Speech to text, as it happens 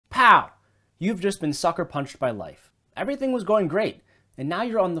Pow! You've just been sucker punched by life. Everything was going great, and now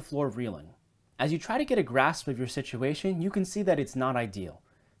you're on the floor reeling. As you try to get a grasp of your situation, you can see that it's not ideal.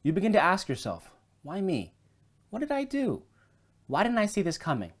 You begin to ask yourself, why me? What did I do? Why didn't I see this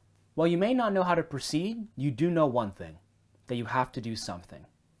coming? While you may not know how to proceed, you do know one thing, that you have to do something.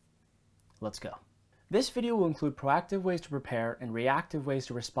 Let's go. This video will include proactive ways to prepare and reactive ways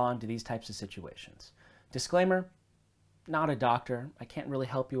to respond to these types of situations. Disclaimer, not a doctor. I can't really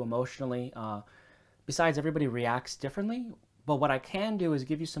help you emotionally. Besides, everybody reacts differently, but what I can do is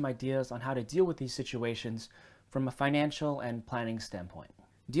give you some ideas on how to deal with these situations from a financial and planning standpoint.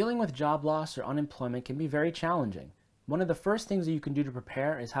 Dealing with job loss or unemployment can be very challenging. One of the first things that you can do to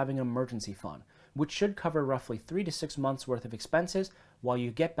prepare is having an emergency fund, which should cover roughly 3 to 6 months worth of expenses while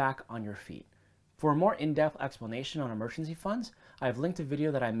you get back on your feet. For a more in-depth explanation on emergency funds, I have linked a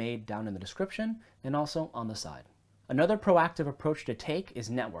video that I made down in the description and also on the side. Another proactive approach to take is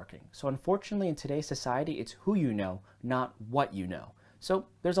networking. So unfortunately in today's society, it's who you know, not what you know. So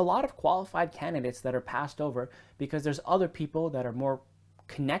there's a lot of qualified candidates that are passed over because there's other people that are more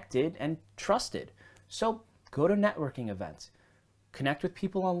connected and trusted. So go to networking events, connect with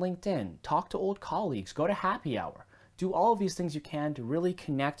people on LinkedIn, talk to old colleagues, go to happy hour. Do all of these things you can to really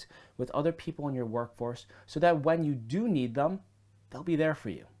connect with other people in your workforce so that when you do need them, they'll be there for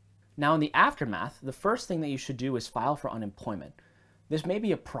you. Now in the aftermath, the first thing that you should do is file for unemployment. This may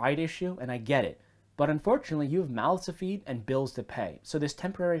be a pride issue, and I get it, but unfortunately you have mouths to feed and bills to pay, so this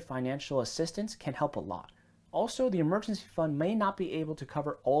temporary financial assistance can help a lot. Also, the emergency fund may not be able to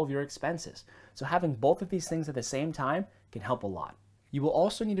cover all of your expenses, so having both of these things at the same time can help a lot. You will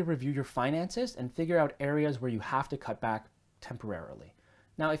also need to review your finances and figure out areas where you have to cut back temporarily.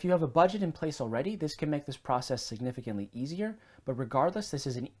 Now, if you have a budget in place already, this can make this process significantly easier, but regardless, this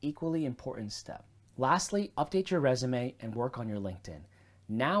is an equally important step. Lastly, update your resume and work on your LinkedIn.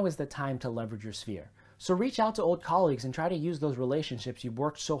 Now is the time to leverage your sphere. So reach out to old colleagues and try to use those relationships you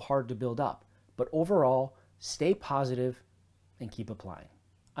worked so hard to build up. But overall, stay positive and keep applying.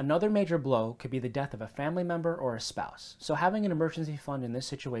 Another major blow could be the death of a family member or a spouse. So having an emergency fund in this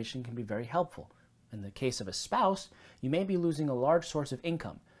situation can be very helpful. In the case of a spouse, you may be losing a large source of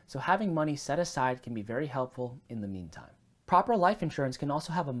income, so having money set aside can be very helpful in the meantime. Proper life insurance can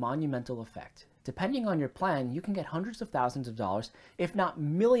also have a monumental effect. Depending on your plan, you can get hundreds of thousands of dollars, if not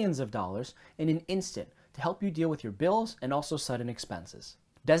millions of dollars, in an instant to help you deal with your bills and also sudden expenses.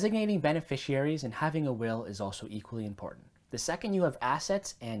 Designating beneficiaries and having a will is also equally important. The second you have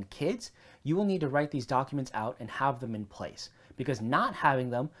assets and kids, you will need to write these documents out and have them in place, because not having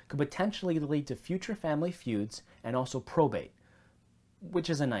them could potentially lead to future family feuds and also probate, which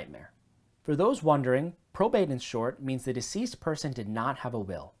is a nightmare. For those wondering, probate in short means the deceased person did not have a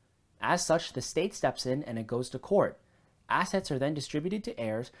will. As such, the state steps in and it goes to court. Assets are then distributed to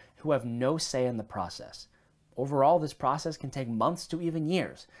heirs who have no say in the process. Overall, this process can take months to even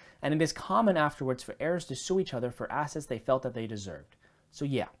years, and it is common afterwards for heirs to sue each other for assets they felt that they deserved. So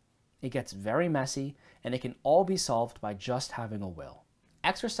yeah, it gets very messy, and it can all be solved by just having a will.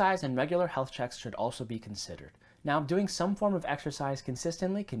 Exercise and regular health checks should also be considered. Now, doing some form of exercise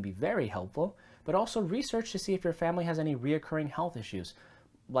consistently can be very helpful, but also research to see if your family has any recurring health issues,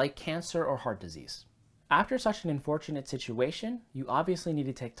 like cancer or heart disease. After such an unfortunate situation, you obviously need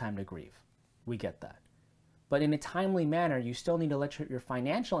to take time to grieve. We get that. But in a timely manner, you still need to let your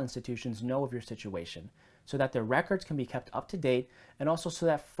financial institutions know of your situation so that their records can be kept up to date and also so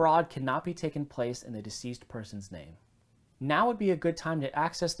that fraud cannot be taken place in the deceased person's name. Now would be a good time to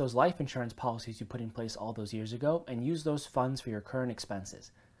access those life insurance policies you put in place all those years ago and use those funds for your current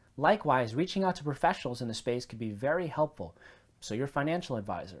expenses. Likewise, reaching out to professionals in the space could be very helpful. So your financial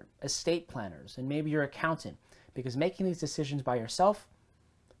advisor, estate planners, and maybe your accountant, because making these decisions by yourself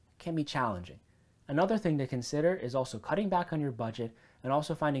can be challenging. Another thing to consider is also cutting back on your budget and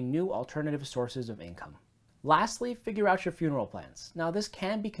also finding new alternative sources of income. Lastly, figure out your funeral plans. Now this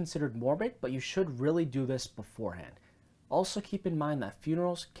can be considered morbid, but you should really do this beforehand. Also keep in mind that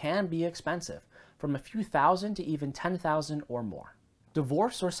funerals can be expensive, from a few thousand to even 10,000 or more.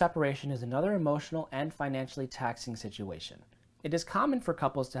 Divorce or separation is another emotional and financially taxing situation. It is common for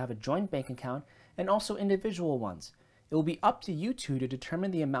couples to have a joint bank account and also individual ones. It will be up to you two to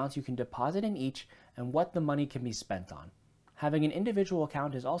determine the amounts you can deposit in each and what the money can be spent on. Having an individual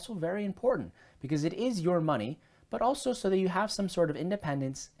account is also very important because it is your money, but also so that you have some sort of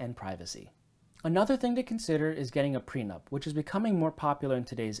independence and privacy. Another thing to consider is getting a prenup, which is becoming more popular in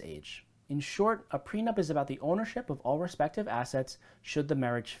today's age. In short, a prenup is about the ownership of all respective assets should the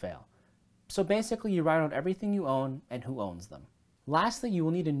marriage fail. So basically you write out everything you own and who owns them. Lastly, you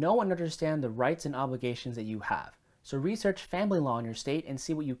will need to know and understand the rights and obligations that you have. So research family law in your state and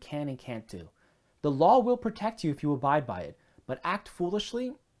see what you can and can't do. The law will protect you if you abide by it, but act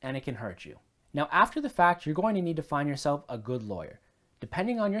foolishly and it can hurt you. Now, after the fact, you're going to need to find yourself a good lawyer.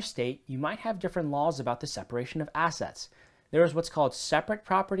 Depending on your state, you might have different laws about the separation of assets. There is what's called separate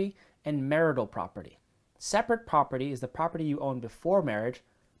property and marital property. Separate property is the property you own before marriage,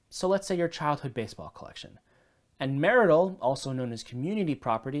 so let's say your childhood baseball collection. And marital, also known as community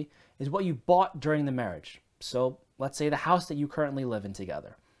property, is what you bought during the marriage. So let's say the house that you currently live in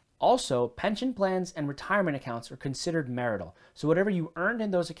together. Also, pension plans and retirement accounts are considered marital, so whatever you earned in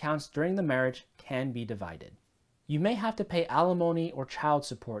those accounts during the marriage can be divided. You may have to pay alimony or child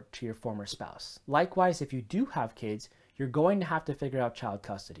support to your former spouse. Likewise, if you do have kids, you're going to have to figure out child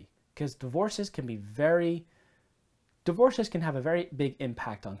custody, because divorces can have a very big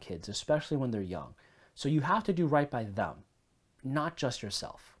impact on kids, especially when they're young. So you have to do right by them, not just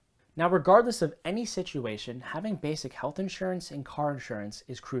yourself. Now, regardless of any situation, having basic health insurance and car insurance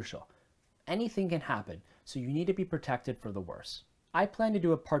is crucial. Anything can happen, so you need to be protected for the worst. I plan to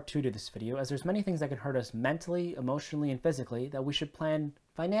do a part 2 to this video, as there's many things that can hurt us mentally, emotionally, and physically that we should plan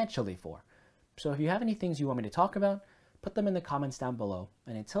financially for. So if you have any things you want me to talk about, put them in the comments down below.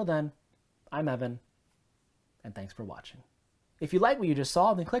 And until then, I'm Evan, and thanks for watching. If you like what you just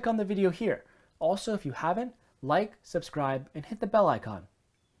saw, then click on the video here. Also, if you haven't, like, subscribe, and hit the bell icon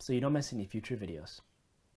so you don't miss any future videos.